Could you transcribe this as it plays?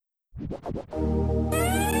Mr.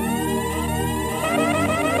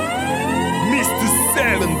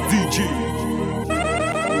 Silent DJ.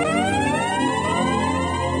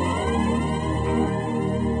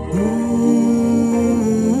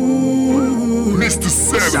 Mr.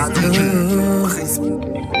 Silent DJ.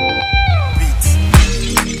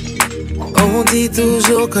 On dit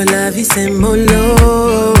toujours que la vie c'est mollo.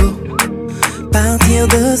 Partir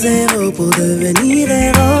de zéro pour devenir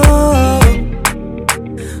héros.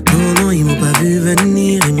 Non, non, ils m'ont pas vu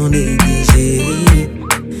venir, ils m'ont négligé.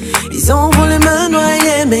 Ils ont voulu me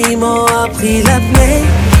noyer, mais ils m'ont appris l'apnée.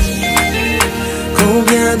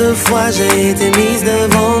 Combien de fois j'ai été mise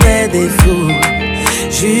devant mes défauts,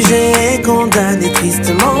 jugée et condamnée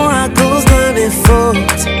tristement à cause de mes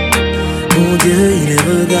fautes. Mon Dieu, il les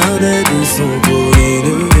regardait de son beau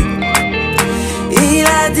élevé. Il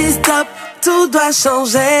a dit stop, tout doit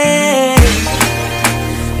changer.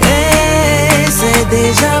 Et c'est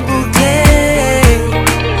déjà bouclé.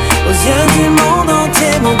 Aux yeux du monde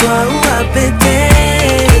entier, mon doigt a pété.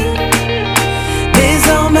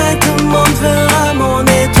 Désormais tout le monde verra mon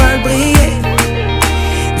étoile briller.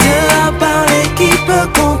 Dieu a parlé, qui peut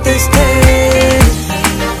contester?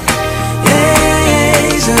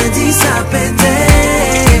 Je dis ça pété.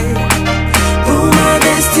 Pour ma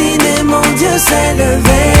destinée, mon Dieu s'est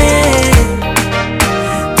levé.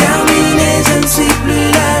 Terminé, je ne suis plus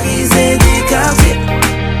la risée du quartier.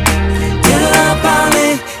 Dieu a parlé,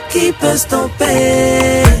 qui peut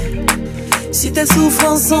stopper? Si tes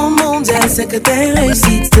souffrances sont mondiales, c'est que tes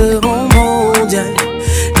réussites seront mondiales.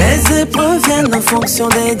 Les épreuves viennent en fonction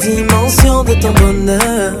des dimensions de ton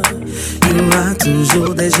bonheur. Il y aura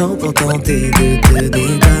toujours des gens pour tenter de te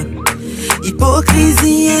débattre.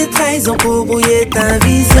 Hypocrisie et trahison pour brouiller ta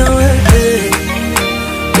vision.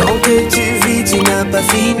 Tant que tu vis, tu n'as pas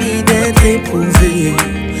fini d'être éprouvé.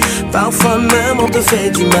 Parfois même on te fait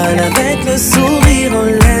du mal avec le sourire aux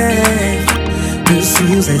lèvres. Ne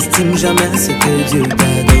sous-estime jamais ce que Dieu t'a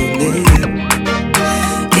donné.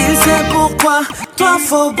 Il sait pourquoi, toi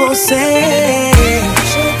faut bosser.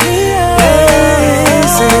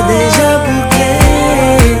 C'est déjà bouclé.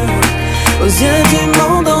 Aux yeux du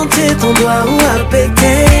monde entier, ton doigt a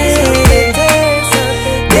pété.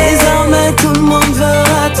 Désormais tout le monde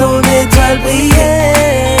verra ton étoile briller.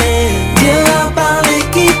 Dieu a parlé,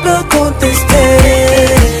 qui peut contester?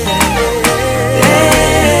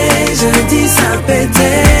 Je dis ça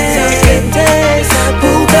pété.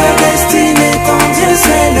 Pour ta destinée, ton Dieu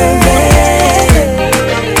s'est levé.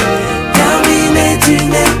 Terminé, tu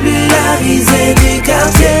n'es plus la risée du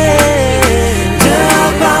quartier. Dieu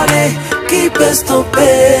a parlé, qui peut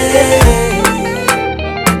stopper?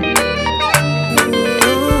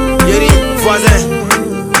 Yeri, voisin,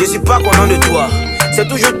 je suis pas content de toi. C'est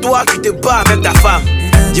toujours toi qui te bats avec ta femme.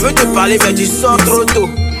 Je veux te parler mais tu sors trop tôt.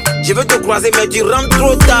 Je veux te croiser mais tu rentres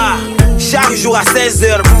trop tard. Chaque jour à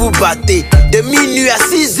 16h vous vous battez. De minuit à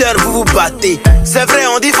 6h vous vous battez. C'est vrai,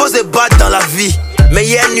 on dit faut se battre dans la vie. Mais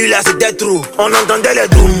hier nuit là c'était trop. On entendait les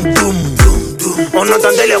doum doum doum doum. On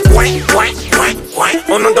entendait les coin coin coin coin.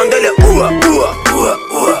 On entendait les oua oua oua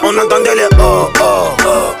oua. On entendait les oh oh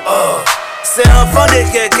oh oh. C'est enfant de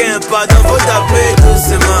quelqu'un, pardon, faut taper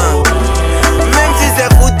doucement. Même si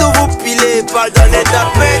c'est photo vous pilez, pardonnez,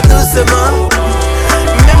 tapez doucement.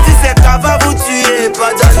 Même si c'est cava vous tuez,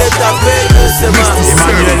 pardonnez, tapez doucement.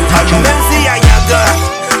 Même si y'a yaga,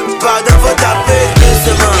 pardon, faut taper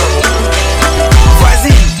doucement.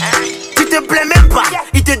 Vas-y, tu te plais même pas.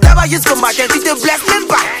 Il te tabasse jusqu'au matin, tu te blesses même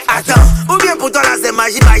pas. Attends, ou bien pour toi là c'est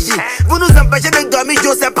magie, magie. Vous nous empêchez de dormir,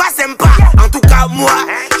 Joe, c'est pas sympa. En tout cas, moi,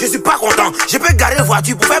 je suis pas content. Je peux garer la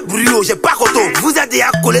voiture pour faire bruit, j'ai pas content. Vous êtes déjà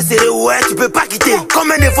collé serré, ouais, tu peux pas quitter.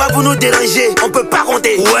 Combien de fois vous nous dérangez, on peut pas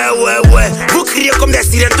compter. Ouais, vous criez comme des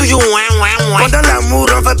sirènes, toujours ouais. Pendant l'amour,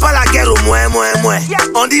 on fait pas la guerre au moins.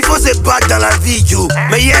 On dit faut se battre dans la vie, Joe.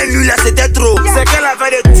 Mais hier, lui là, c'était trop. C'est qu'elle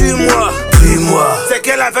avait de tue-moi. C'est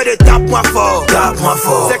qu'elle avait de tape-moi fort.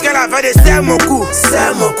 C'est qu'elle avait de serre mon cou.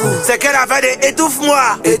 C'est qu'elle avait de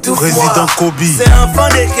étouffe-moi. Président Kobe. C'est enfant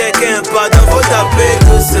de quelqu'un, pardon, faut taper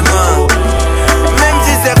doucement. Même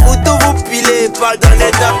si c'est photo vous pilez,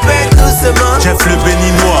 pardonnez, tapez doucement. Chef le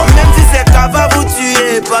béninois. Même si c'est cava vous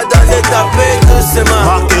tuez, pardonnez, tapez doucement.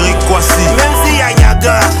 Marc-Éric Kwasi. Même si y'a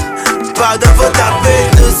yaga, pardon, faut taper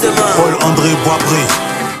doucement. Paul-André Boisbré.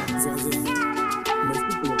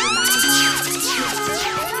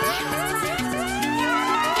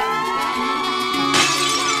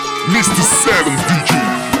 Mr. Silent DJ.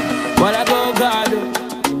 Voilà go gado,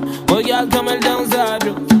 regarde comme elle danse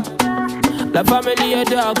ado. La famille est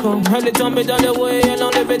d'accord, elle est tombée dans le way, elle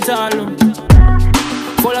enlève les talons.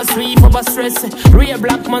 Full of sweet, faut pas stresser. Real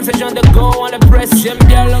black man, c'est genre de go on the press. J'aime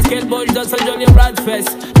bien lorsqu'elle bouge dans sa jolie rat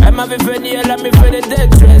fest. Elle m'avait venu, elle a mis fait des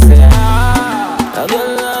détresse. La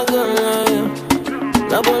gueule, la gueule,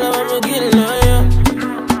 la boule, la me kill,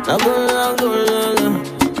 la gueule,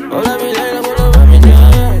 oh la vie, la boule, la me kill.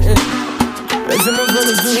 Laissez-moi faire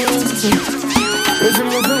le tour,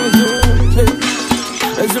 laissez-moi faire le tour,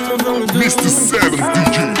 laissez-moi faire le tour. Mr. 7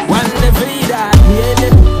 DJ. One the vida,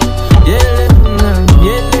 yeah.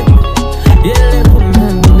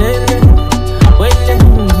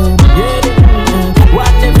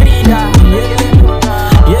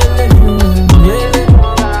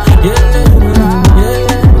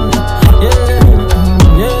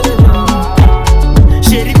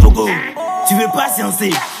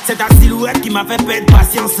 C'est ta silhouette qui m'a fait perdre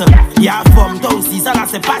patience. Y'a forme, toi aussi, ça là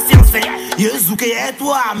c'est patience. Y'a Zouké et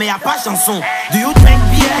toi, mais y'a pas chanson. Do you drink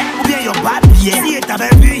beer ou bien y'a pas beer? Si t'avais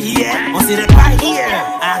vu hier, on serait pas here.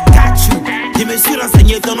 I got you. Je me suis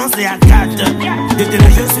renseigné, ton nom c'est Agathe. De te le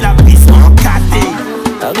jeu sur la piste en KT.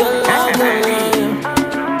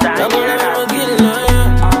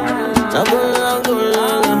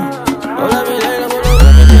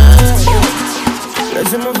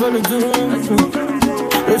 Laissez-moi faire le tour.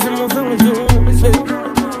 Laissez-moi faire le tour.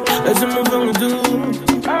 Laissez-moi faire le tour.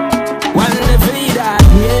 One the vida,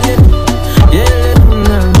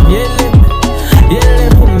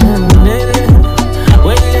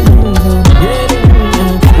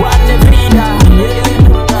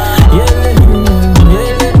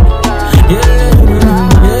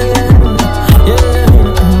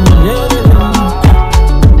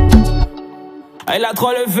 elle a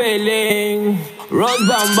trop le feeling. Rose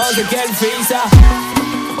Bamba, c'est qu'elle fait ça.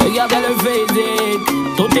 Regarde le physique.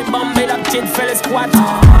 Tout est bombé, la petite fait le squat.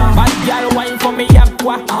 Bad gal wine for me, y'a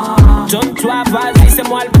quoi? Donne-toi, vas-y, c'est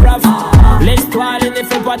moi le prof. Laisse-toi aller, ne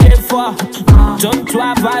fais pas d'effort.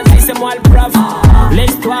 Donne-toi, vas-y, c'est moi le prof.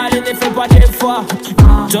 Laisse-toi aller, ne fais pas d'effort.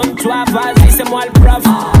 Donne-toi, vas-y, c'est moi le prof.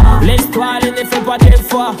 Laisse-toi aller, ne fais pas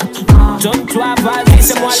d'effort. Donne-toi, vas-y,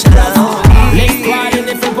 c'est moi le prof. Laisse-toi aller,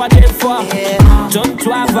 ne fais pas d'effort.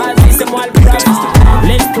 Donne-toi, vas-y, c'est moi le prof.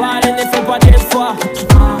 Laisse-toi aller, ne fais pas d'effort.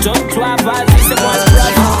 Donne-toi, vas-y, c'est moi le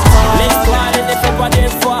prof. Laisse-toi aller, ne fais pas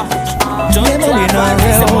d'effort. Donne-toi,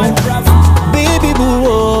 vas-y, c'est moi le prof. Baby boo,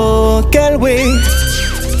 oh, quelle way.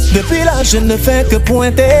 Depuis là, je ne fais que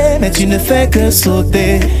pointer, mais tu ne fais que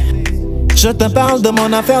sauter. Je te parle de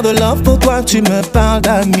mon affaire de love, pour toi tu me parles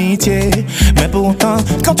d'amitié. Mais pourtant,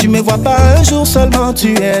 quand tu me vois pas un jour seulement,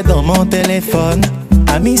 tu es dans mon téléphone.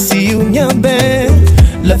 Ami si ou bien ben,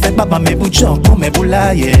 le fait pas mes bouts de jambes pour mes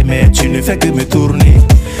boulailles, mais tu ne fais que me tourner.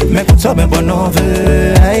 Mais pour toi, ben bon on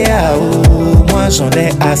veut, aïe oh, moi j'en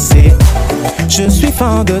ai assez. Je suis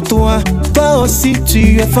fan de toi, toi aussi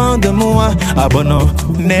tu es fan de moi. Ah bon non,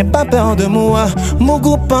 n'aie pas peur de moi. Mon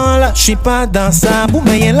copain là, je suis pas dans ça. Vous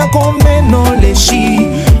m'ayez là qu'on met non les chi.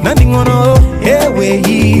 Nandingono, eh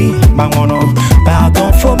oui, bangono.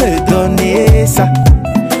 Pardon, faut me donner ça.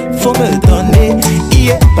 Faut me donner,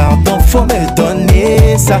 yeah, pardon, faut me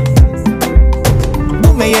donner ça.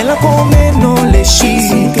 Vous m'ayez là qu'on met non les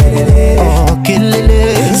chi. Oh, kelele,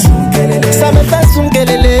 ça me fait son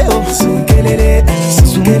kelele, oh.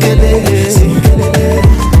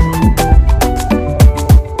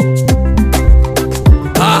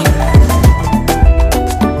 Ah.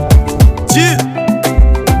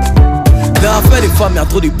 Dans l'affaire des femmes, y'a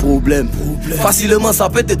trop de problèmes. Facilement, ça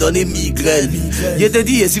peut te donner migraine. Je te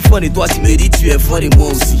dis, je suis fan de toi, tu me dis, tu es fan de moi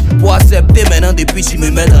aussi. Pour accepter maintenant, depuis, tu me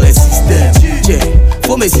mets dans le système. Tiens,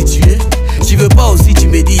 faut me situer. Tu veux pas aussi, tu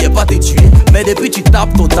me dis, y'a pas te tuer. Mais depuis, tu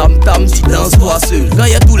tapes ton tam-tam, tu danses toi seul. Quand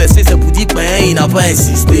y'a tout laissé, c'est pour dire que il n'a pas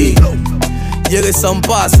insisté. Je ressemble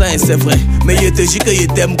pas à ça, hein, c'est vrai. Mais je te dis que je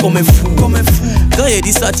t'aime comme un fou. Quand il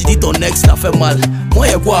dit ça, tu dis ton ex t'a fait mal. Moi,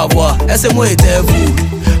 y'a quoi à voir? Est-ce que moi et vous?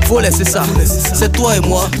 Faut laisser ça, c'est toi et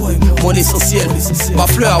moi, mon essentiel, ma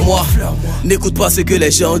fleur à moi. N'écoute pas ce que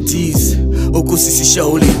les gens disent. Au coup si c'est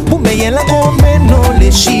chaoulé. Vous m'ayez là qu'on met non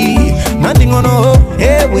les chi. Mandingono,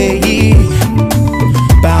 eh oui.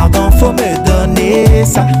 Pardon, faut me donner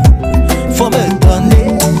ça. Faut me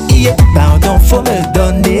donner, yeah. Pardon, faut me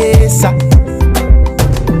donner ça.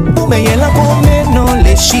 Vous m'ayez là qu'on met non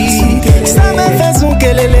les chi. Ça me fait son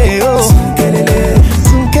kelele, oh. Son kelele,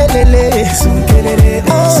 oh kelele.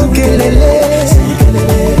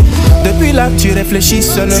 Depuis là tu réfléchis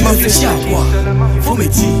seulement. Tu réfléchis à quoi? Faut me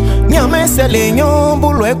dire. Nyame c'est l'ignon,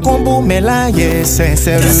 boulot et combo, mais là yeah,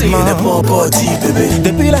 sincèrement. Qu'est-ce qu'il n'est pas encore dit, bébé?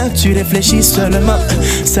 Depuis là tu réfléchis seulement.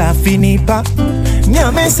 Ça finit pas,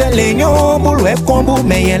 Nyame se leño, boulou combo,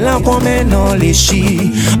 mais y'a l'un qu'on met dans les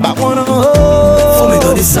chi. Bah on en haut, faut me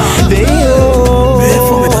donner ça. Mais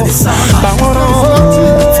faut me donner ça. Bah on en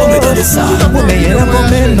haut, faut me donner ça. Mais y'a l'un qu'on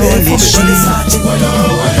met dans les chi.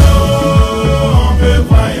 On peut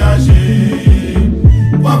voyager,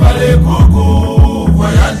 on va aller coco,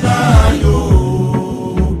 voyage là yo.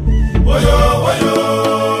 Voyo, voyo,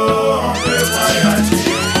 on peut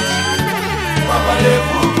voyager, on va aller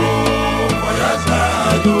coco, voyage là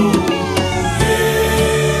yo.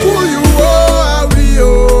 Où you oh, ah oui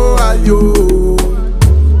oh, aïe oh.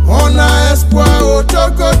 On a espoir au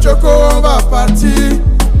choco choco, on va partir.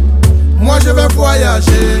 Moi je vais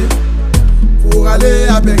voyager pour aller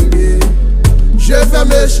à Bengue. Je vais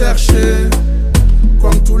me chercher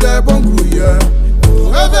comme tous les bons grouilleurs pour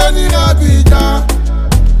revenir à Abidjan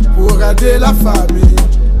pour aider la famille.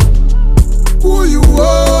 Où you oh,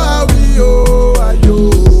 ah oui oh, aïe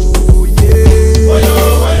oh, yeah. Voyo,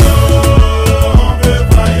 voyo, on peut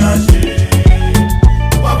voyager,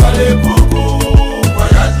 on va aller coco,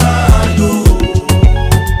 voyage là yo.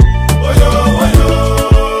 Voyo, voyo,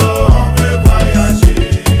 on peut voyager,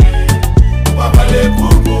 on va aller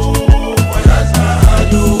coco, voyage là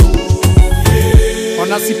yo.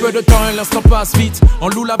 On a si peu de temps et l'instant passe vite. On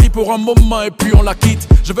loue la vie pour un moment et puis on la quitte.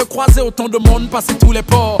 Je veux croiser autant de monde, passer tous les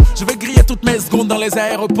ports. Je veux griller toutes mes secondes dans les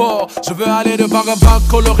aéroports. Je veux aller de bar en bar,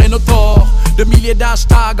 colorer nos torts. De milliers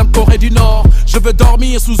d'hashtags en Corée du Nord. Je veux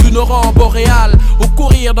dormir sous une aurore boréale ou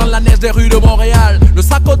courir dans la neige des rues de Montréal. Le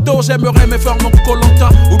sac au dos, j'aimerais me faire mon Koh-Lanta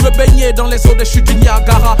ou me baigner dans les eaux des chutes du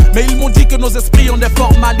Niagara. Mais ils m'ont dit que nos esprits ont des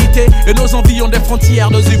formalités et nos envies ont des frontières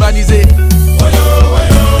déshumanisées. Voyo,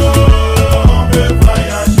 voyo, on peut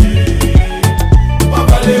voyager, on va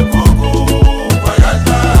aller coco, voyage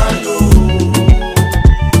là yo.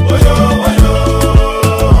 Voyo, voyo,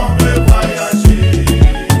 on peut voyager,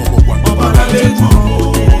 on va aller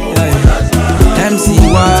coco, voyage là yo. MC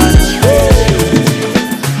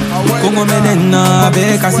Congo menena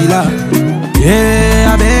avec Asila.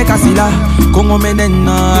 Yeah, avec Asila. Congo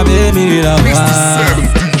menena avec Mila.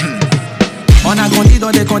 On a grandi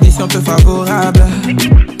dans des conditions peu favorables.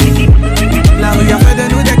 La rue a fait de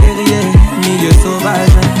nous des guerriers, milieu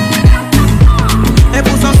sauvage. Et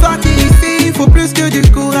pour s'en sortir ici, il faut plus que du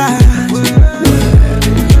courage.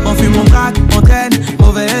 On fume, on braque, on traîne,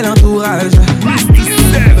 mauvais entourage.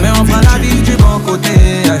 Mais on prend la vie du bon côté.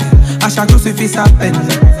 À chaque jour suffit sa peine.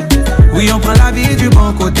 Oui, on prend la vie du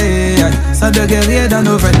bon côté. Sang de guerrier dans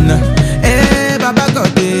nos veines. Eh, Baba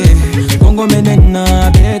Côté, Congo menena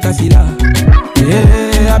avec Asila.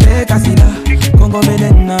 Eh, avec Asila. Congo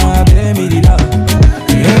menena avec Milila.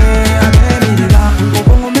 Eh, avec Milila.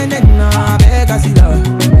 Congo menena avec Asila.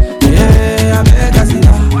 Eh, avec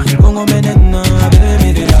Asila. Congo menena avec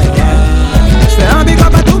Milila. J'fais un big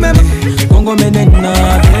up à tous mes Congo menena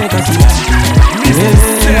avec Asila.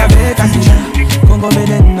 Eh, avec Asila. Congo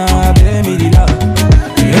menena avec Milila.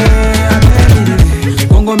 Eh, avec Milila.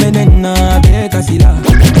 Congo menena avec Asila.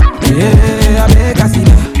 Eh, avec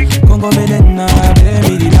Asila. Congo menena avec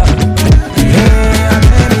Milila. Eh,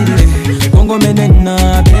 avec Milila. Congo menena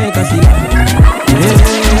avec Asila. Eh,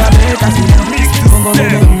 avec Asila. Congo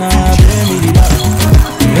menena avec Milila.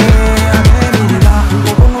 Eh, avec Milila.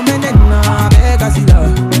 Congo menena avec Asila.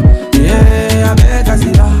 Eh, avec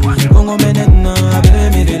Asila. Congo menena avec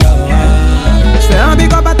Milila. J'fais un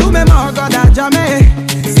big up à tous mes morts, God à jamais.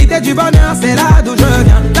 Cité du bonheur, c'est là d'où je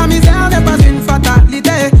viens. La misère n'est pas une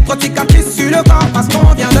fatalité. Trop de cicatrices sur le corps parce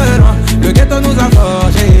qu'on vient de loin. Le ghetto nous a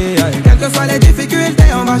forgé. Quelles que soient les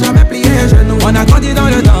difficultés, on va jamais plier genoux. On a grandi dans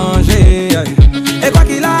le danger. Et quoi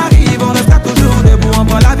qu'il arrive, on restera toujours debout. On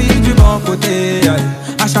prend la vie du bon côté.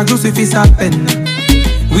 À chaque jour suffit sa peine.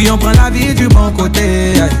 Oui, on prend la vie du bon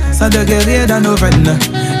côté. Sang de guerrier dans nos veines.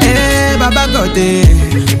 Eh, Baba Côté,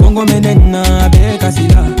 Congo menena avec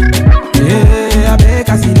Asila. Eh, avec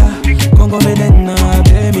Asila. Congo menena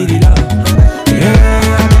avec Milila. Eh,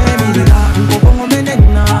 avec Milila. Congo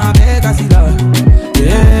menena avec Asila.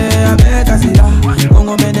 Eh, avec Asila.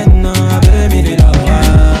 Congo menena avec Milila.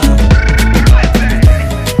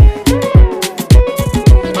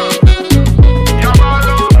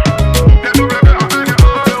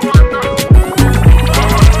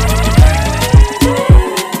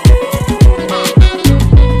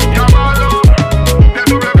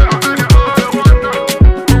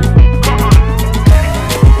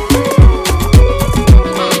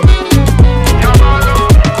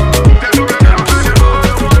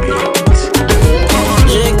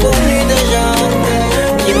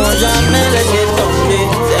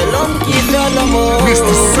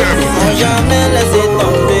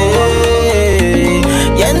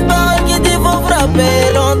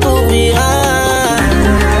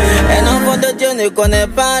 ne connais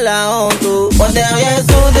pas la honte. Mon derrière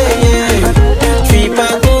soudé, je suis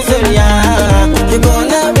pas tout seul, je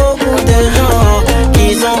connais beaucoup de gens qui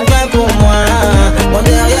sont prêts pour moi. Mon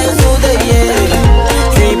derrière soudé,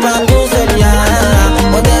 je suis pas tout seul,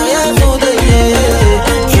 mon derrière soudé,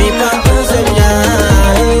 je suis pas tout seul,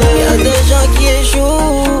 y'a des gens qui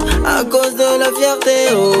échouent à cause de la fierté,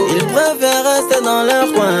 ils préfèrent rester dans leur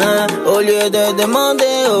coin au lieu de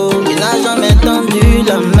demander, qui n'a jamais tendu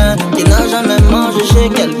la main, qui n'a jamais mangé chez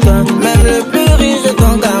quelqu'un. Même le plus riche de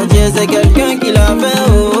ton quartier, c'est quelqu'un qui l'a fait,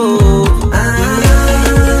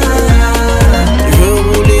 Je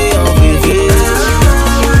roulais en privé,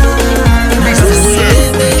 je voulais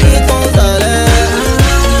payer ton salaire,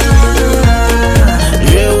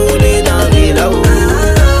 je roulais dans les là-haut.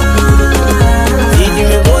 Si tu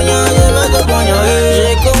me pognes, je vais te pogner.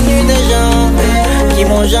 J'ai connu des gens qui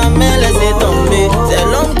m'ont jamais laissé tomber. C'est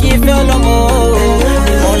l'homme qui fait l'amour,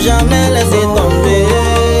 ils m'ont jamais laissé tomber.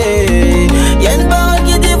 Y'a une parole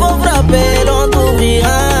qui dit faut frapper, l'on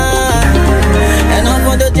t'ouvrira. Un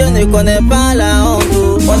enfant de Dieu ne connaît pas la honte.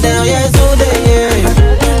 Mon derrière soudé,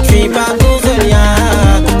 je suis pas tout seul,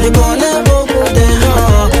 je connais beaucoup de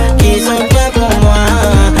gens qui sont prêts pour moi.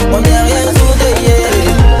 Mon derrière soudé, je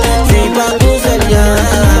suis pas tout seul,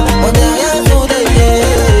 mon derrière soudé,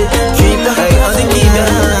 je suis pas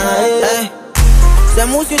c'est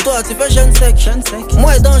mou sur toi, tu fais jeune sec.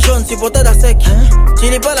 Moi et dans jaune, supporter la sec. Tu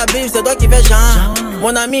lis pas la Bible, c'est toi qui fais genre.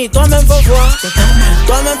 Mon ami, toi-même faut voir,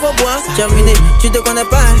 toi-même faut boire. Terminé, tu te connais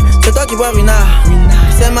pas, c'est toi qui bois une art.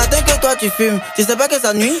 C'est matin que toi tu fumes, tu sais pas que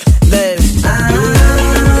ça nuit, babe.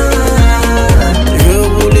 Je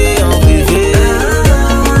roulais en privé,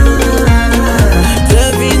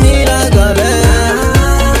 j'ai fini la galère,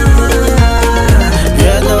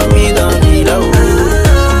 j'ai dormi dans l'île là-haut.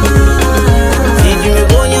 Si tu me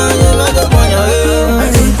pognes, je vais te pogner.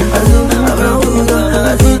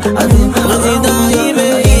 Président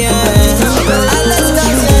Ibérien, Alex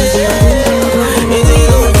Garcia,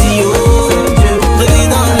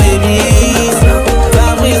 président de l'église,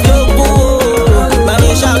 Fabrice Lecourt,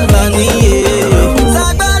 Maréchal Vanier,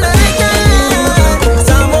 Sabaleka,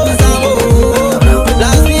 Samo,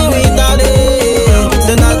 la spiritualité,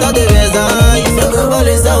 sénateur de Versailles, c'est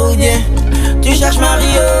les Saoudiens. Tu cherches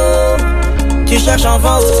Mario, tu cherches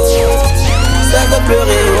enfant, cesse de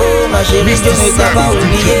pleurer, ma chérie, je ne t'ai pas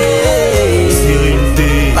oublié.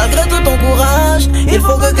 Malgré tout ton courage, il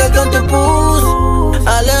faut que quelqu'un te pousse.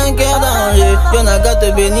 Allez un cœur danger, y'en a qu'à te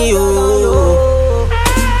bénir,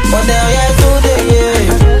 Mon derrière soudé,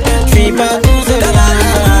 je suis pas tout seul, je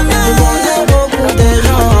connais beaucoup de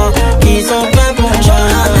gens qui sont prêts pour moi.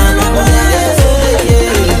 Mon derrière soudé,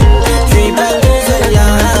 je suis pas tout seul,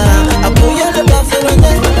 Appuyer le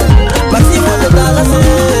Barcelonais, maximum de Dallas.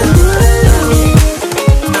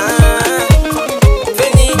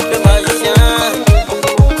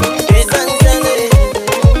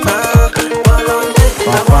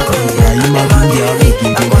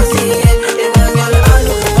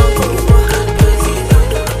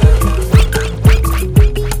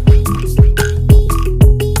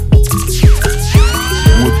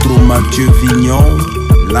 Mathieu Vignon,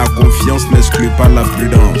 la confiance n'exclut pas la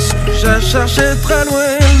prudence. J'ai cherché très loin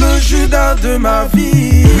le Judas de ma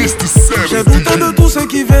vie. J'ai douté de tout ce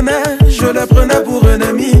qui venait, je les prenais pour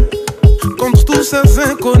ennemis. Contre tous ces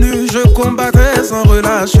inconnus, je combattais sans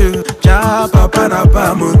relâche. Car papa n'a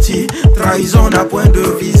pas menti, trahison n'a point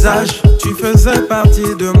de visage. Tu faisais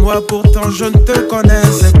partie de moi, pourtant je ne te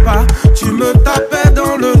connaissais pas. Tu me tapais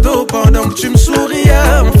dans le dos pendant que tu me souriais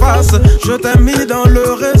en face. Je t'ai mis dans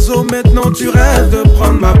le réseau, maintenant tu rêves de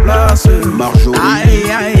prendre ma place. Marjorie, aïe,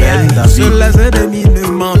 aïe, aïe, seuls les ennemis ne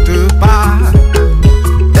mentent pas.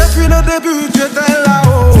 Depuis le début, tu étais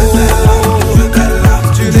là-haut.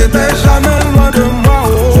 Tu n'étais jamais loin de moi,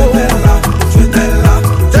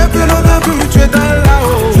 Depuis le début, tu étais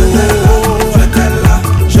là-haut.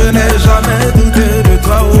 Je n'ai jamais douté de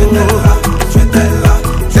toi, Depuis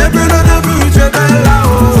le début, tu étais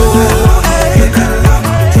là-haut.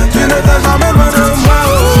 Tu n'étais jamais loin de moi,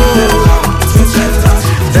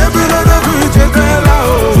 Depuis le début, tu étais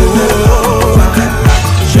là-haut.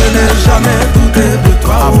 Je n'ai jamais douté de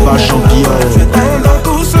toi, Pendant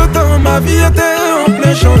tout ce temps, ma vie était en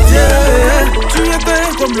plein chantier. Tu étais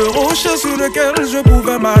comme le rocher sur lequel je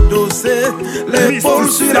pouvais m'adosser, l'épaule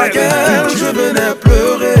sur laquelle je venais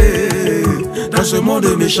pleurer. Dans ce monde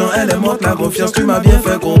méchant, elle est morte, la confiance, tu m'as bien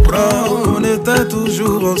fait comprendre. On était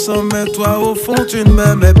toujours ensemble, mais toi au fond tu ne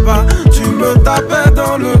m'aimais pas. Tu me tapais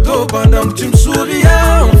dans le dos pendant que tu me souriais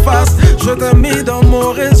en face. Je t'ai mis dans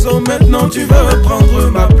mon réseau, maintenant tu veux prendre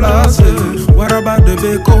ma place. Waraba de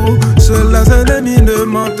Beko, seuls les ennemis ne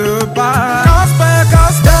mentent pas.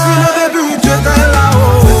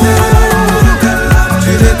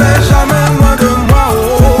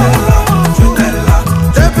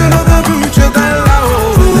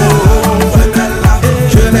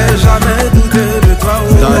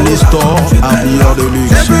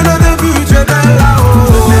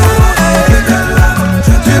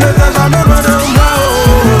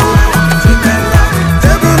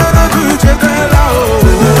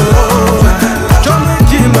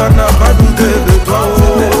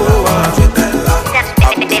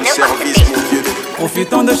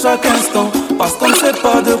 chaque instant, parce qu'on ne sait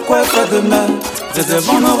pas de quoi faire demain. C'est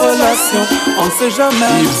devant nos relations, on ne sait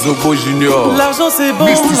jamais. Yves Zobo Junior. L'argent c'est bon,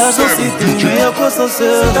 l'argent c'est doux, mais à quoi ça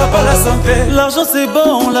sert? Si t'as pas la santé. L'argent c'est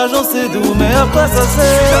bon, l'argent c'est doux, mais à quoi ça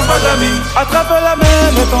sert? Si t'as pas d'amis. Attrape la main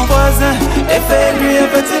de ton voisin et fais-lui un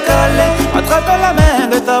petit câlin. Attrape la main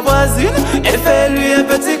de ta voisine et fais-lui un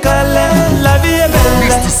petit câlin. La vie est belle, il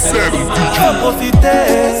faut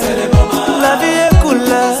profiter. La vie est cool,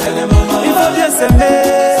 il faut bien s'aimer.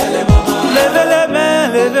 Levez les mains,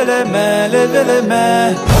 levez les mains, levez les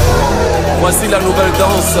mains. Voici la nouvelle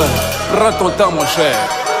danse. Prends ton temps, mon cher.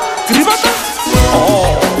 Tribata.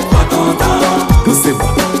 Oh. Doucement.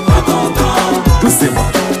 Doucement.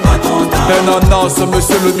 Un annonce,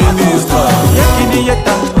 monsieur le ministre. Yekini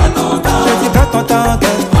yeta. Je dis prends ton temps,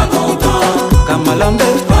 Kamalambe.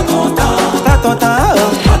 Prends ton temps.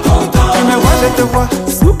 Tu me vois, je te vois.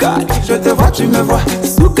 Soukali. Je te vois, tu me vois.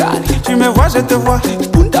 Soukali. Tu me vois, je te vois.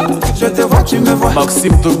 Punda. Je te vois, tu me vois.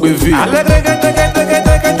 Maxime Togbevi.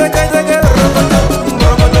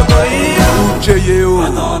 J.E.O.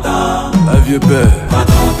 Un vieux père.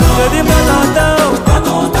 Je dis pas t'entends.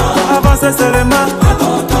 Avance seulement.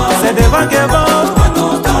 C'est devant que bon.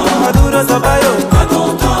 Maduro Sabayo.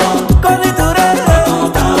 Koniture.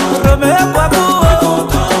 Romeo Kwabou.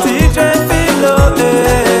 DJ Philoté.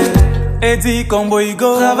 Eddie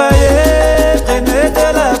Comboigo. Travaillez, prenez de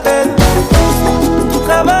la peine.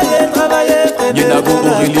 Travaillez, prenez de la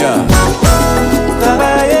peine.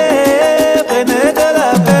 Travaillez, prenez de la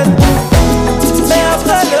peine. Mais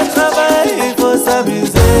après le travail, il faut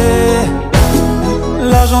s'amuser.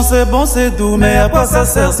 L'argent c'est bon, c'est doux, mais à quoi ça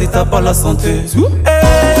sert si t'as pas la santé?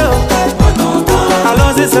 Hey, oh.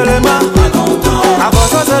 Allons-y seulement.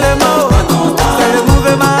 Avançons seulement. C'est le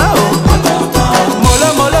mouvement.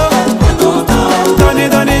 Molo. Doni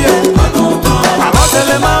yo. Avance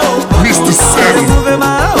seulement. C'est le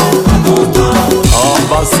mouvement.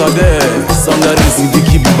 Ambassadeur, Sangari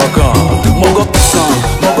Sidiki Bibaka. Mogo puissant,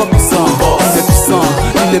 il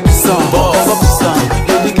est puissant, Mogo puissant,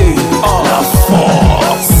 éduqué, la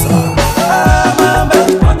force.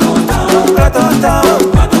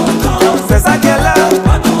 C'est ça qu'elle a,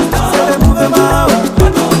 c'est le mouvement.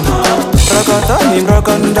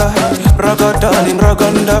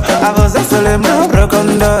 Broconda, avance seulement,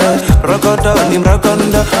 broconda.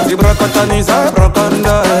 Si brocotani, ça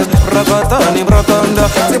broconda.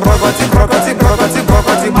 Si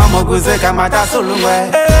brocoti, maman gouzé kamada solungwe.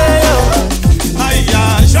 Aïe,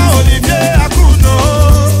 Jean-Olivier Akuno.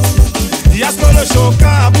 Yasko le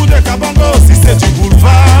choka, à bout de Kabongo, si c'est du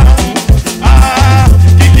boulevard. Ah,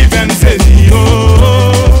 Kiki Benzeni, oh.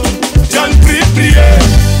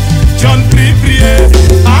 John prie,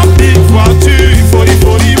 en petite voiture, il faut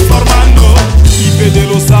formando. Il fait de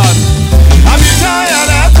l'osade. Abidjan, y'a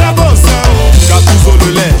la trabossa, Gatouzo le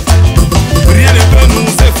lait. Rien ne peut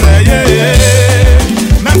nous effrayer.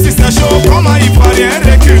 Même si c'est chaud, comment il faut rien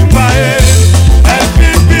recule pas. Elle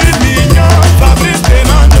pipi mignon, Fabrice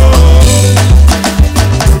Tenando.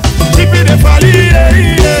 Tipi de Fali,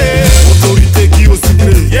 autorité qui aussi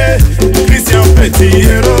créée. Christian Petit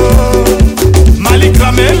héros. Malik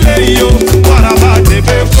Ramele yo, Waraba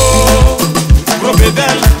Tebeko.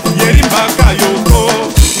 Robedel, Yerimba Kayoko.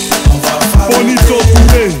 Bonito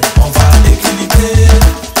Touré. On va équilibrer.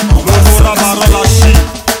 Lomora Barolachi.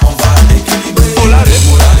 On va équilibrer.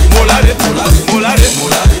 Molare.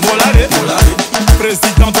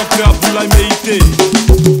 Président Dr Abdoulaye Meïté.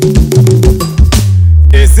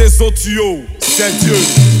 Et ses autres, c'est Dieu.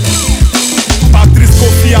 Patrice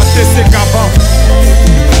Kofi ATC Kaban.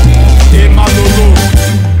 Et Manolo.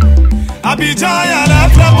 Abidjan y'a la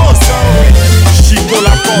tramossa. Chico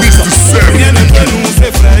la Cote. Rien ne peut nous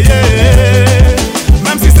effrayer.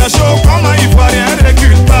 Même si c'est chaud, comment il faut rien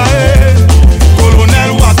recule pas.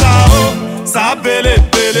 Colonel Ouattao, ça belé.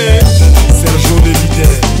 Sergio le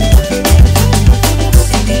leader.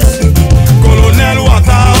 Colonel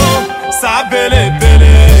Ouattao, ça belé.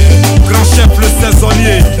 Grand chef le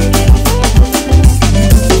saisonnier.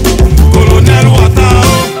 Colonel Ouattao,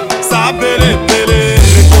 ça belé.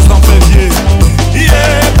 Réponse dans Pévier.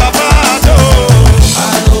 Yeah, papa.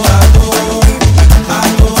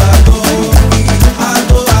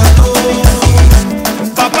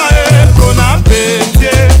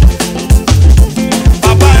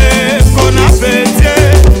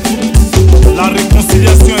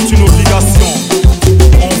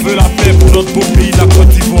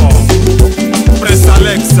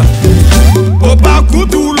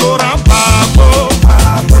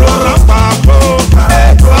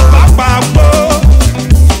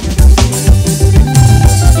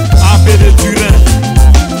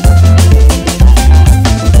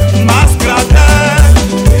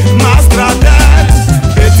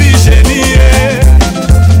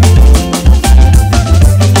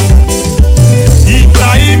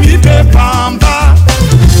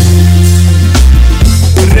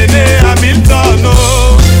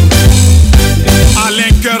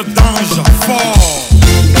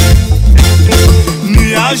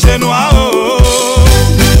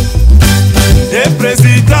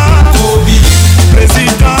 président,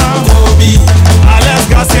 président, Alex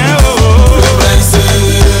Gatien,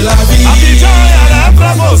 la vie. Abidjan et à la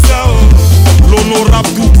promotion,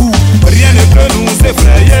 l'honorable Dougou, rien ne peut nous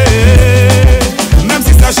effrayer. Même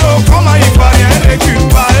si c'est chaud, comment il va rien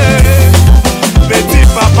récupérer. Petit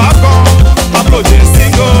papa con, Pablo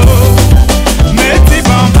Jessingo, Métis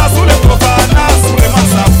Bamba sous les profanas, sous les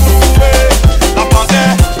mansas fourrés. La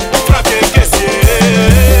panthère, frappe et caissier.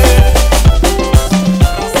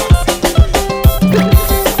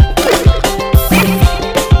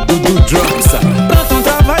 Doudou drums. Prends ton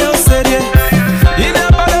travail au sérieux. Il n'y a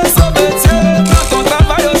pas de sauvetier. Prends ton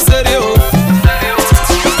travail au sérieux.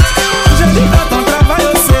 Je dis prends ton travail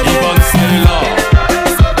au sérieux.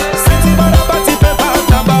 Si tu vas là-bas, tu peux pas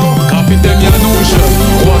là-bas. Capitaine Yanouche,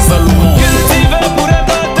 roi Salomon. Cultiver pour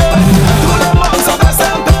récolter. Tout le monde s'en baisse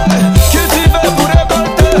un peu. Cultiver pour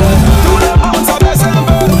récolter. Tout le monde s'en baisse un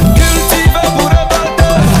peu. Cultiver pour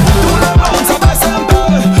récolter. Tout le monde s'en baisse un peu.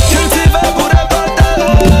 Cultiver pour récolter.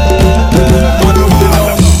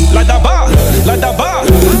 La daba, la daba,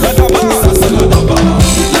 la daba. Ça c'est la daba.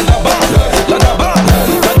 La daba, la daba,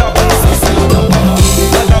 la daba. Ça c'est la daba.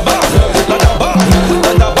 La daba, la daba,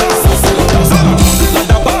 la daba. Ça c'est la daba. La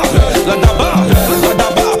daba, la daba, la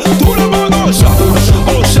daba. Tout le monde au chat, au chat,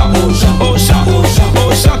 au chat, au chat,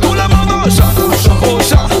 au chat. Tout le monde au chat, au chat,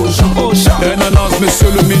 au chat, au chat. Un annonce,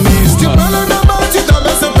 monsieur le ministre. Tu prends le daba, tu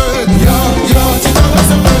t'abaisses un peu. Yo, yo, tu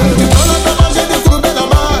t'abaisses un peu. Tu prends le daba, j'ai des courbes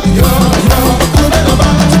là-bas. Yo, yo, courbes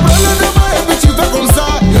là-bas. Tu prends le daba et puis tu fais comme ça.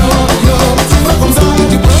 Yo, yo, tu fais comme ça.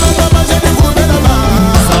 Tu prends le daba, j'ai des courbes là-bas.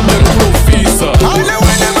 Samuel Profis. Allez,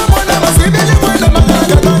 ouais, les mamans, les mamans, c'est bien, les mamans,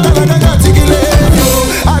 les mamans, tigile. Yo,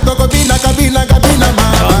 ato kabina, kabina, kabina,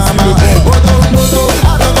 mama. Bodo, bodo,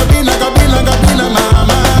 ato kabina, kabina, kabina,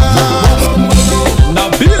 mama.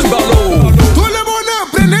 Nabil Balo. Tout le monde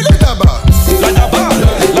prenez le tabac. La daba,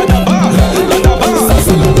 la daba, la daba. Ça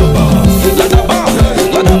c'est la daba. La daba,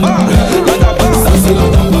 la daba, la daba. Ça c'est la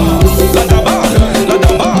daba. La daba, la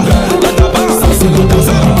daba, la daba. Ça c'est la daba.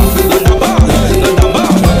 La daba, la daba,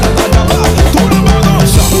 la daba. Tout le monde au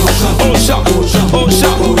chat, au chat, au chat, au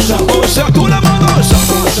chat, au chat, au chat. Tout le monde au chat,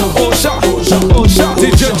 au chat, au chat, au chat.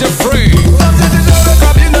 DJ Jeffrey.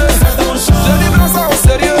 Je dis pas ça au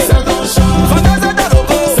sérieux. Fantasia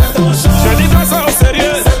d'Arogo. Je dis pas ça au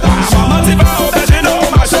sérieux. Maman, tu vas au berger, non, au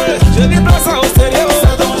marché. Je dis pas ça au sérieux.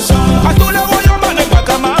 À tous les royaumes de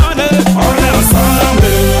Guacamane, on est ensemble.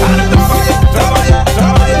 Allez travailler, travailler,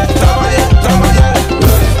 travailler, travailler, travailler.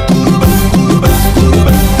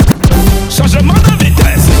 Changement de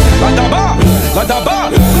vitesse. La daba, la daba,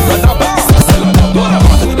 la daba. C'est la daba,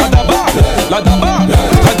 la daba, la daba,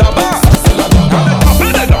 la daba. C'est la daba.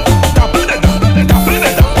 Tapez dedans, tapez dedans, tapez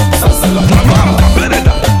dedans. Ça c'est la daba. Tapez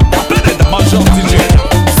dedans, tapez dedans. Major DJ.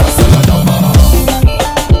 Ça c'est la daba.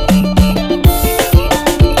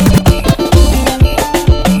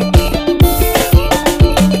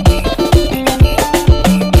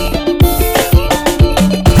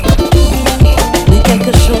 Mais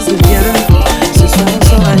quelque chose de bien. Ce soir on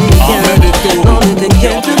sera les Ahmed et Toro. On ne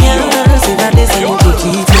t'inquiète rien. C'est la descente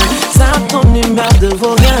qui tient. Ça ton humeur de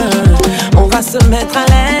vos rien. On va se mettre à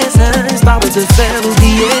l'aise. Histoire de te faire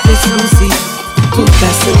oublier tes soucis. Toute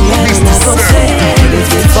la semaine on a bossé. Les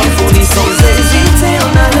efforts fournis sans hésiter.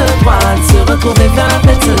 On a le droit de se retrouver vers la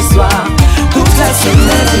fête ce soir. Toute la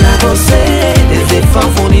semaine on a bossé. Les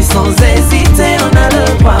efforts fournis sans hésiter. On a le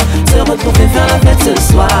droit de se retrouver vers la fête ce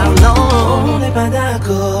soir. Non, on n'est pas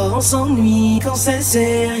d'accord. On s'ennuie quand c'est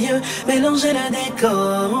sérieux. Mélanger le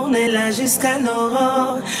décor. On est là jusqu'à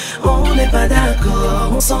l'aurore. On n'est pas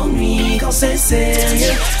d'accord. On s'ennuie quand c'est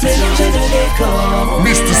sérieux. Mélanger le décor. On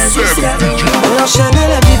est là jusqu'à l'aurore. On enchaîne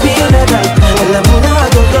la bibi, on est d'accord. La mouna à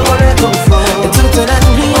gogo, on est confort. Et toute la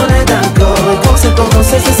nuit, on est d'accord. Et quand c'est pour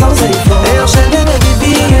danser, c'est sans effort. Et enchaîne la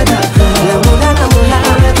bibi, on est d'accord. La mouna,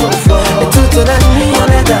 on est confort. Et toute la nuit, on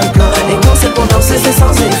est d'accord. Et quand c'est pour danser, c'est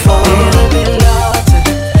sans effort. Et rebellote,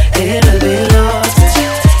 et rebellote,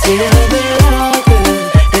 et rebellote,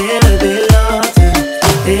 et rebellote,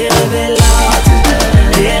 et rebellote,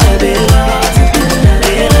 et rebellote,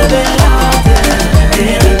 et rebellote,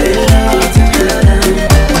 et rebellote.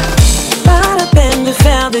 Pas la peine de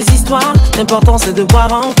faire des histoires. L'important c'est de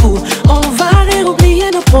boire un coup. On va aller oublier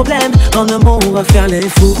nos problèmes. En un mot on va faire les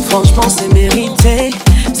fous. Franchement c'est mérité.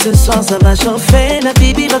 Ce soir ça va chauffer. La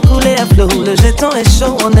bibi va couler à flot. Le jeton est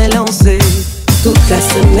chaud, on est lancé. Toute la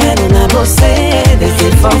semaine on a bossé. Des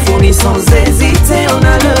efforts fournis sans hésiter. On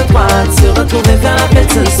a le droit de se retrouver vers la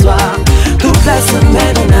fête ce soir. Toute la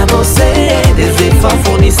semaine on a bossé. Des efforts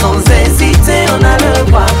fournis sans hésiter. On a le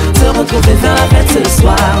droit de se retrouver vers la fête ce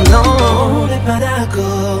soir. Non, on n'est pas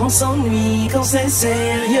d'accord, on s'ennuie nuit quand c'est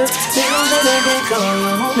sérieux. Mélanger les décors,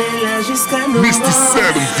 on est là jusqu'à nos morts.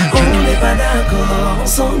 On n'est pas d'accord, on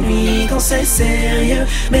s'ennuie quand c'est sérieux.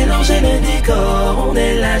 Mélanger les décors, on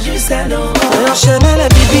est là jusqu'à nos morts. Enchaîner les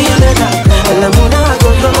bibis, on est d'accord. La mouna à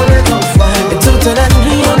gogo, on est en fort. Et toute la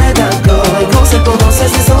nuit, on est d'accord. Et quand c'est commencé,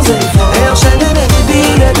 c'est sans effort. Et enchaîner les bibis,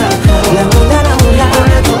 on est d'accord. La mouna, on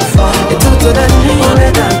est en fort. Et toute la nuit, on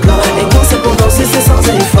est d'accord. Et quand c'est pour danser, c'est sans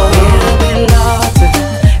effort. Et le bélote,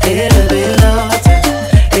 et le bélote,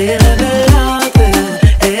 et le bélote,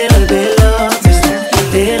 et le bélote,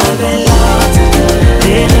 et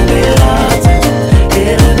le bélote,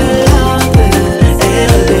 et le bélote, et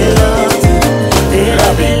le bélote, et le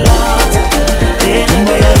bélote, et le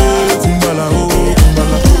bélote. Kumbala, oh,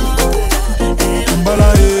 kumbala, kumbala,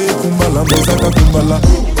 kumbala, mezaka kumbala,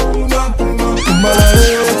 kumbala,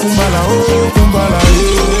 kumbala, oh, kumbala,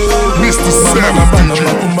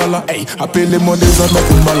 kumbala, hey, appelez-moi désormais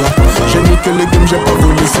Kumbala. J'ai niqué les games, j'ai pas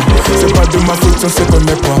volé ça. C'est pas de ma faute, ça se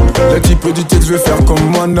connaît pas. Le type du titre veut faire comme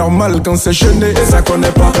moi, normal quand c'est chené et ça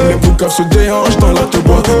connaît pas. Les boucaves se déhanchent dans la te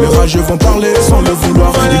bois. Les rageux vont parler sans le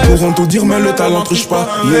vouloir. Ils pourront tout dire, mais le talent triche pas.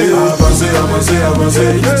 Yeah. Avancez, avancez,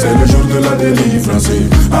 avancez, c'est le jour de la délivrance.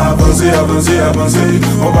 Avancez, avancez, avancez,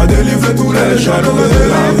 on va délivrer tous les jaloux.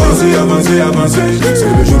 Avancez, avancez, avancez,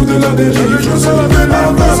 c'est le jour de la délivrance.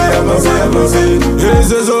 Avancez, avancez, avancez, et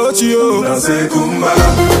les autres yo dansez Kumbala.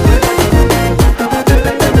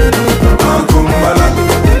 En Kumbala,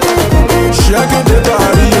 chacun des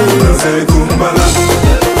paris dansez Kumbala.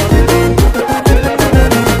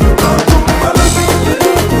 En Kumbala,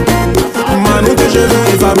 Manu que je veux,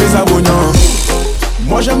 il va mes abonnants.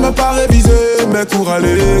 Moi j'aime pas réviser mes cours à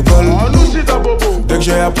l'école. Dès que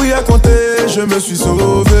j'ai appris à compter, je me suis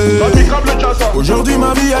sauvé. Aujourd'hui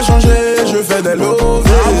ma vie a changé, je fais des lovés.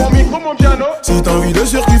 Si t'as envie de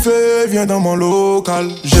surkiffer, viens dans mon local.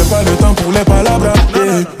 J'ai pas le temps pour les palabres.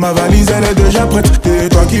 Ma valise elle est déjà prête. Et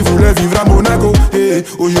toi qui voulais vivre à Monaco,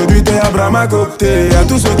 aujourd'hui t'es à Bramako. À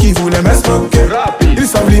tous ceux qui voulaient m'escroquer, ils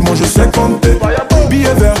savent lire, moi je sais compter.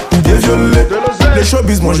 Billet vert, billet violet, les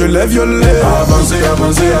showbiz moi je les violé. Avancez,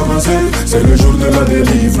 avancez, avancez, c'est le jour de la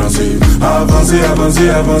délivrance. Avancez, avancez,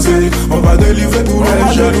 avancez, on va délivrer tous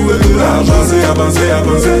les jaloux. Avancez, avancez,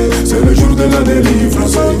 avancez, c'est le jour de la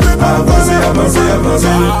délivrance. Avancez, avancez, avancez,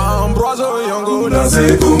 Ambroise Yango,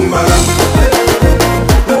 dansez Kumbala.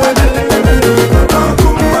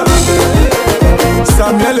 Kumbala,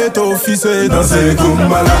 Samuel est officier, dansez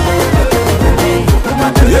Kumbala.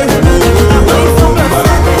 Yeah,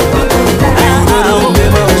 Kumbala.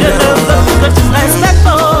 Je ne veux plus que tu me respectes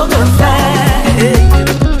pour me faire.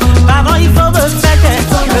 Pardon, il faut me faire qu'elle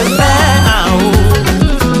me fait.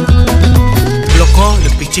 Bloquant le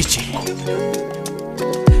pichichi.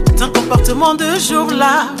 Ton comportement de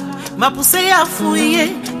jour-là m'a poussé à fouiller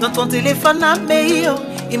dans ton téléphone à mail.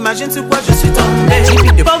 Imagine sur quoi je suis tombée.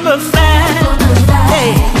 Pour me faire.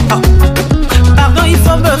 Hey, oh. Pardon, il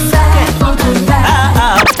faut me faire.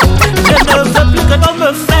 Je ne veux plus que l'on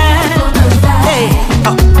me fasse. Hey,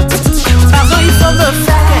 oh. Pardon, il faut me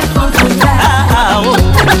faire. Oh.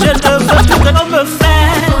 Je ne veux plus que l'on me fasse.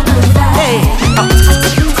 Hey, oh.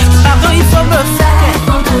 Pardon, il faut me faire.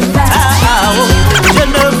 Oh. Je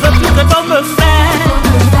ne veux plus que l'on me fasse.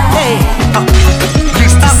 Hey, oh.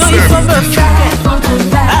 Pardon, il faut me faire.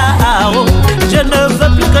 Oh. Je ne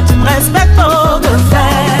veux plus que tu me respectes pour me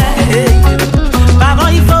faire. Hey. Pardon,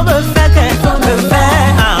 il faut me faire. Me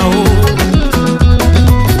faire. Oh.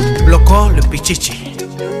 Bloquant le pichichi.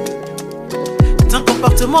 Ton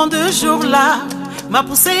comportement de jour-là m'a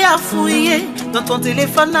poussé à fouiller dans ton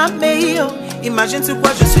téléphone à mail. Imagine sur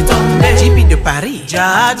quoi je suis tombée. Jibi de Paris.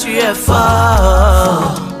 Ja, tu es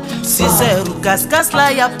fort. Si c'est Roukas,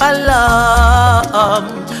 là y'a pas l'homme.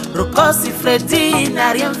 Rocco, si Freddy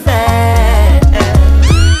n'a rien fait.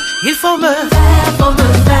 Il faut me faire, faut me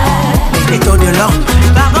faire. Les taux de l'homme.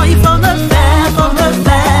 Pardon, il faut me faire, faut me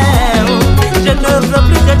faire. Je ne veux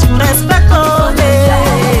plus que tu me respectes.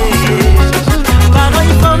 Pardon,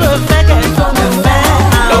 il faut me faire, qu'il faut me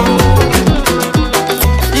faire.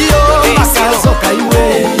 Yo, Makazo Kaiwe.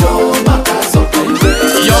 Yo, Makazo Kaiwe.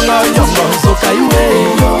 Yo, Makazo Kaiwe.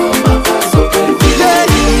 Yo, Makazo Kaiwe. Yeah,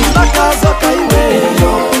 Makazo Kaiwe.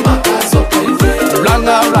 Yo, Makazo Kaiwe.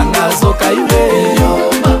 Ranga, Ranga Zokaiwe. Yo,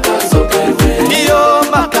 Makazo Kaiwe. Yo,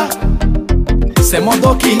 Maka. C'est mon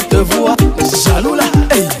dos qui te voit. Jaloux là.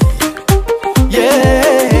 Hey.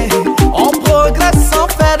 Yeah. On progresse sans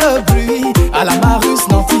faire de bruit. À la Marus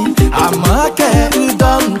Nanti, à Maquet ou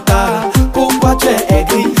Donta. Pourquoi tu es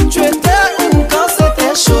aigri? Tu étais où quand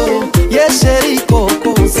c'était chaud? Yeah chérie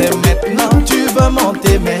Coco, c'est maintenant tu veux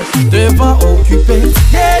monter mais devant occupé.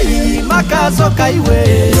 Yeah, Makazo Kaiwe.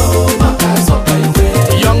 Yo, Makazo.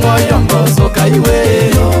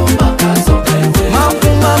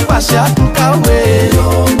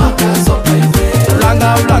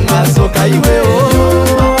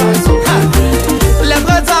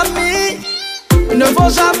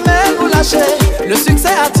 jamais nous lâcher. Le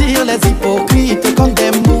succès attire les hypocrites comme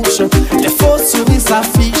des mouches. Les faux souris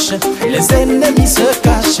s'affichent, les ennemis se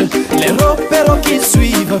cachent. Les repéros qui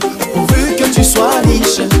suivent, pourvu que tu sois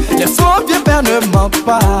riche. Les faux vieux pères ne mentent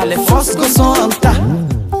pas, les fausses gosses sont en tas.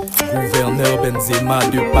 Gouverneur Benzema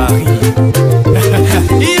de Paris.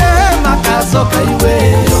 Yeah, Makazo Kaiwe.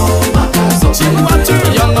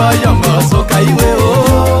 Yongo so Kaiwe.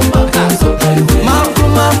 Oh, Makazo Kaiwe.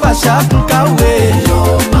 Makuma Pasha Kawe.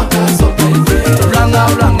 Ranga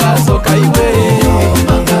so Kaiwe.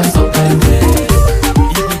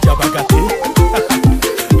 Ibi Jabagate.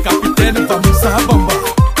 Capitaine Famusa Bamba.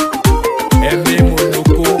 Aimé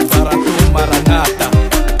Monoko Barato Maranata.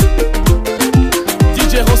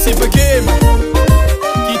 DJ Rossi Begame.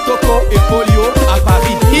 Kitoko et Polio à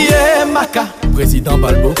Paris. Yeah, Maka. Président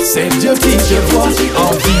Balbo, c'est Dieu qui te voit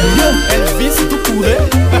en ville. Elvis tout couré.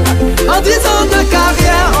 En 10 ans de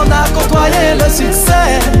carrière, on a côtoyé le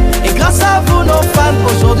succès. Et grâce à vous, nos fans,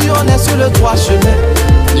 aujourd'hui on est sur le droit chemin.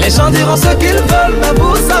 Les gens diront ce qu'ils veulent, mais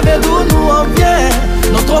vous savez d'où nous on vient.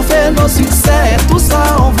 Nos trophées, nos succès, tout ça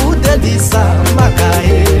on vous dédie ça. Maka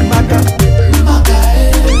et Maka. Maka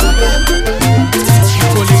et Maka.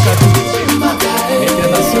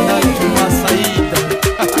 International Thomas Saïd.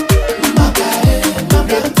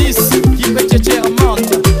 Qui me tchétché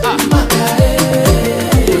amande.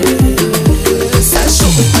 Ça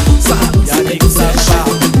chaud, ça Yannick Sapa.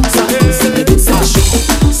 ça chaud,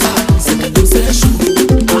 ça chaud.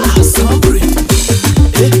 Ah, sans bruit,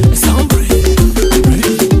 sans bruit,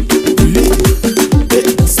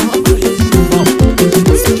 sans bruit.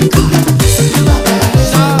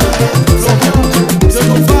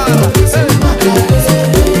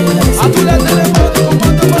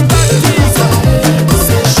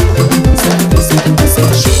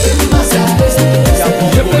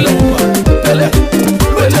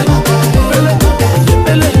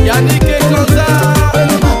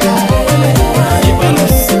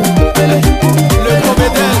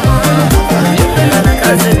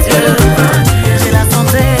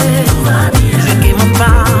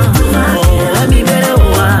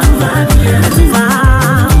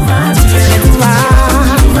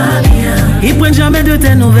 Jamais de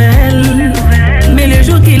tes nouvelles, mais le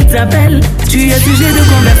jour qu'il t'appelle, tu es sujet de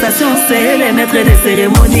conversation. C'est les maîtres des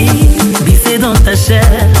cérémonies, bissés dans ta chair,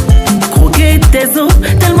 croquer tes os,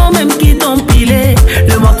 tellement même qu'ils t'ont pilé.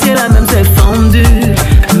 Le mortier là même s'est fendu,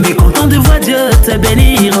 mais content de voir Dieu te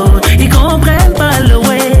bénir. Ils comprennent pas le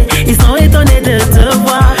way, ils sont étonnés de te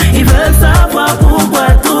voir. Ils veulent savoir pourquoi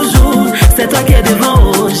toujours c'est toi qui es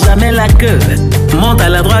devant, jamais la queue. Monte à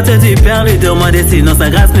la droite du Père, lui demander sinon sa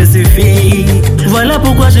grâce me suffit. Voilà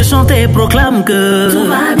pourquoi je chante et proclame que tout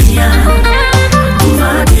va bien, tout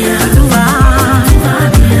va bien, tout va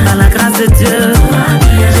bien. Par la grâce de Dieu,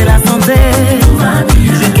 j'ai la santé,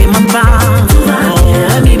 je ne quémande pas.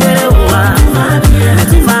 Oh, mi belle roi, mais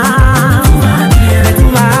tout va, mais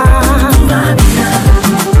tout va.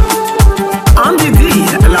 Andy dit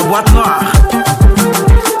la boîte noire.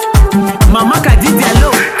 Maman qu'a dit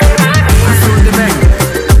dialogue.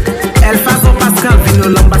 Elle façon Pascal Vino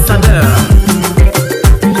l'ambassadeur.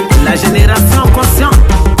 La génération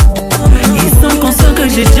consciente. Ils sont conscients que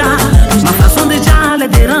j'ai déjà ma façon déjà les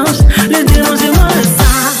dérange. Les déranger moi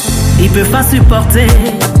ça. Ils peuvent pas supporter.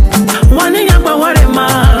 Waninya kwa warema.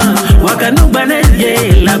 Wakanu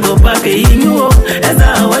baneye. La copa que inuo. Eza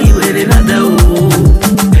wa yuere nadao.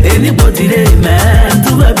 Anybody mais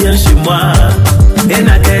tout va bien chez moi. Et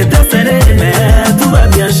n'a qu'à être mais tout va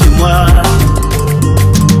bien chez moi.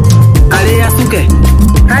 Allez, Asuke.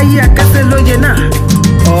 Aïe, à casser le yena.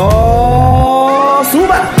 Oh,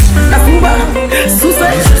 Suba. Asuba. Suse.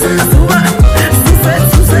 Asuba. Suse.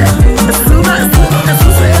 Suse. Asuba.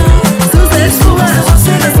 Suse. Suse. Suba.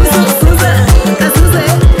 Suse.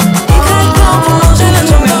 Pour manger la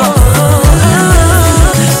jambe.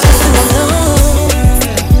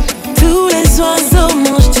 Tous les oiseaux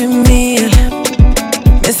mangent du mille.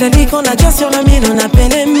 Mais celui qu'on a déjà sur le mille, on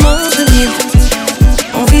appelle les mange de mille.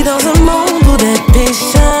 On vit dans un monde où des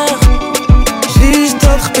pécheurs jugent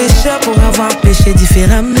d'autres pécheurs pour avoir péché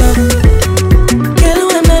différemment. Qu'elle ou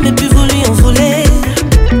même et puis vous lui en voulez.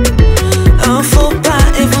 Un faux pas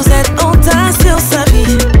et vous êtes en tas sur sa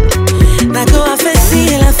vie. D'accord a fait ci,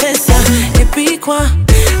 elle a fait ça. Et puis quoi?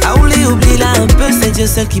 Aouli oublie là un peu, c'est Dieu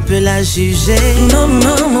seul qui peut la juger.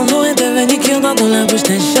 Maman, mon nom est devenu cure-dent dans la bouche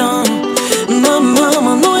des gens. Maman,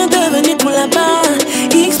 mon nom est devenu pour là-bas.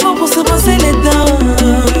 X pour se brosser les dents.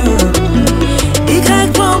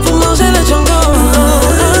 Y pour manger le Django.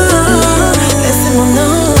 Laissez mon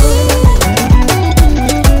nom.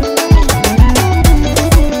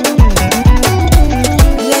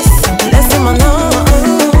 Laissez mon nom.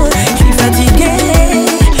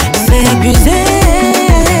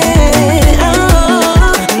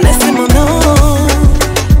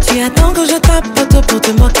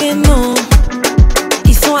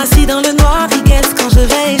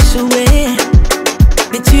 jouer.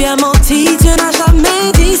 Mais tu as menti, tu n'as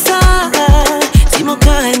jamais dit ça. Si mon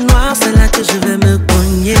cœur est noir, c'est là que je vais me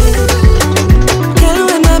cogner. Quel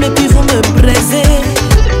même et puis vous me braisez.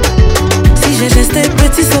 Si j'ai gesté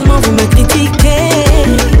petit seulement vous me critiquez.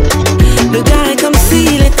 Le gars est comme ci,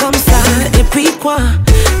 il est comme ça. Et puis quoi?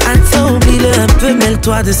 Attends, oublie-le un peu,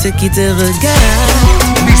 mêle-toi de ceux qui te regardent.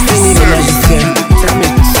 Fini le magicien, ça me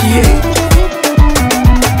tue.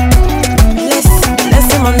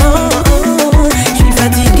 Laisse-moi non, je suis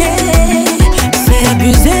fatiguée, c'est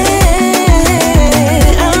abusé.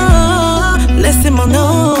 Laissez-moi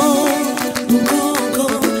non,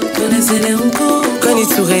 connaissez-les encore. Connie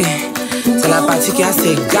Touré, c'est la partie qui a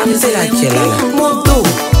ses gammes, c'est laquelle là? Moto,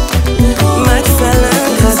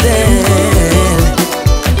 McFarlane, Gazelle,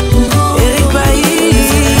 Eric Bailly,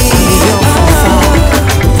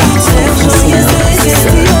 Sergio Yesé,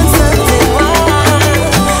 Steven Saint-Éloy.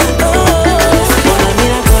 Mon ami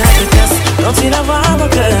la voix te casse, quand tu la vois mon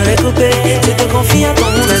cœur est coupé. Tu te confies à ton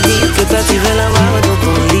ami, que toi tu veux la voir dans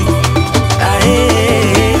ton lit.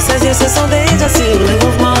 Aïe, ses yeux se sont déjà sur le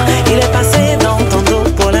mouvement. Il est passé dans ton dos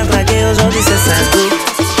pour la draguer. Aujourd'hui c'est sa go.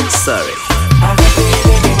 Sorry.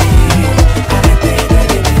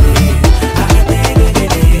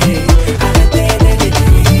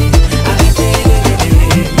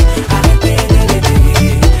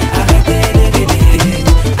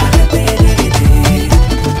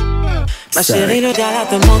 Ma chérie, le gars là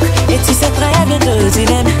te manque. Et tu sais très bien que tu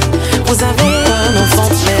l'aimes. Vous avez un enfant,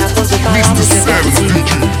 mais à cause de parents vous êtes parti.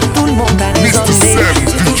 Tout le monde a raisonné.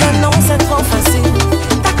 Tu dis que non, c'est trop facile.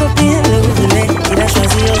 Ta copine le voulait. Il a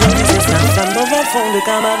choisi aujourd'hui, c'est sa femme. Mauvais fond de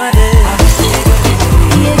camarader.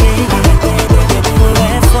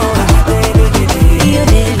 Mauvais fond. Mauvais fond.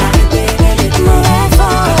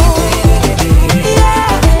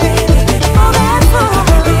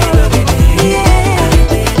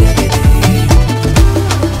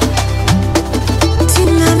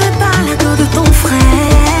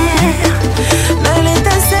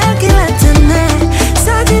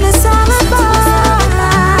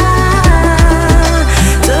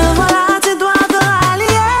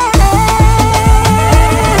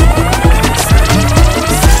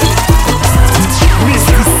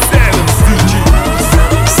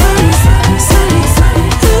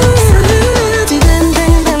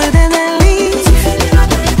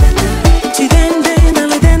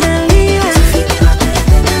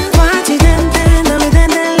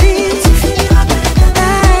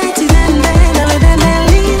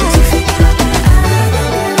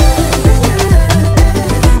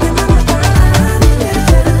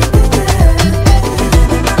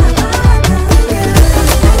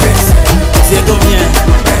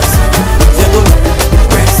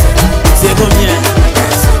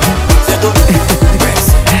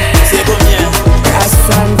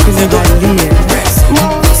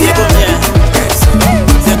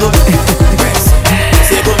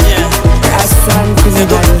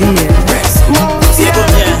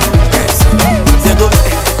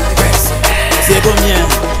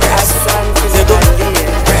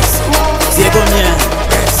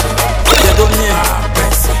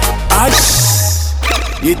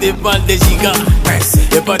 Il dépense des gigas.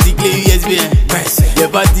 Y'a pas dit clé USB, y'a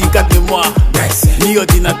pas dit 4 mois, ni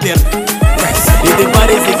ordinateur. Il dépense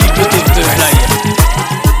des équipes de fly.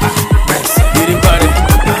 Il dépense.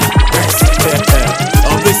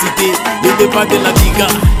 On peut citer, il dépense de la giga.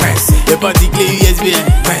 Y'a pas dit clé USB,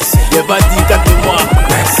 y'a pas dit 4 mois,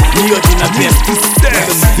 ni ordinateur.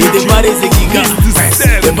 Il dépense des gigas.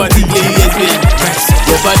 Y'a pas dit clé USB,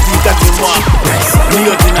 y'a pas dit 4 mois, ni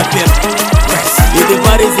ordinateur. Il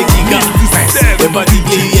démarre les gigas. Y'a pas dit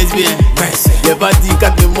clé USB, y'a pas dit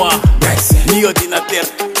 4 mois, ni ordinateur.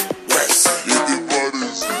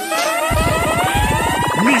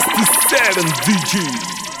 Mr. 7 DJ.